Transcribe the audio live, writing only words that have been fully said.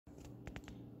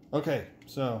Okay,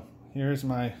 so here's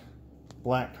my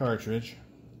black cartridge.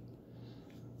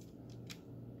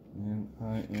 And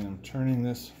I am turning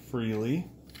this freely.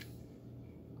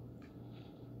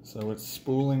 So it's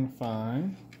spooling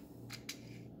fine.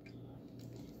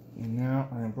 And now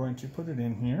I'm going to put it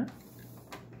in here,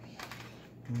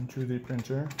 into the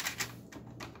printer.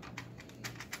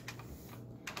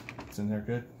 It's in there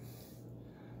good.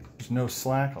 There's no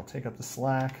slack. I'll take up the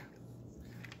slack.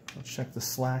 I'll check the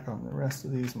slack on the rest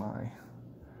of these, my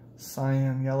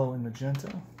cyan, yellow, and magenta.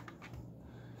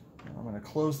 Now I'm going to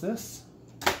close this.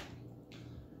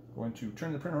 Going to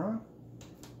turn the printer on.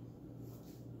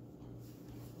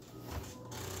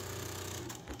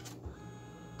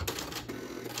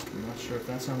 I'm not sure if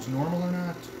that sounds normal or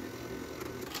not.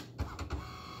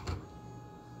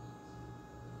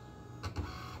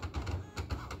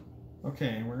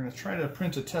 Okay, we're going to try to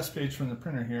print a test page from the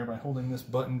printer here by holding this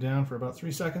button down for about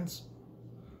 3 seconds.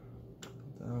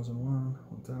 1001,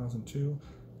 1002,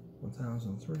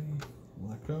 1003,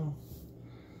 let go.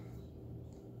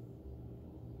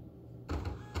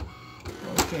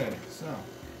 Okay, so,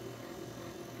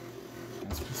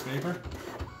 nice piece of paper.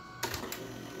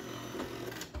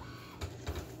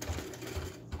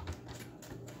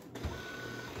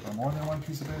 Or more than one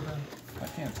piece of paper, I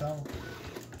can't tell.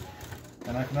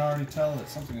 And I can already tell that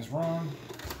something is wrong.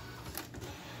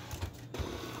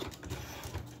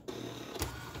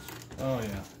 Oh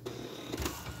yeah.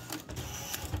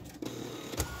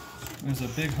 There's a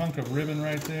big hunk of ribbon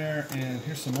right there, and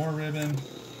here's some more ribbon.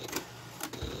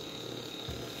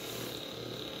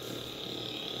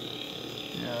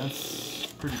 Yeah, that's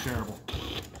pretty terrible.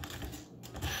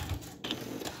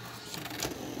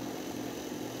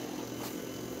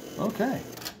 Okay.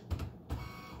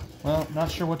 Well, not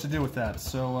sure what to do with that,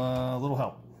 so a little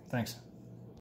help. Thanks.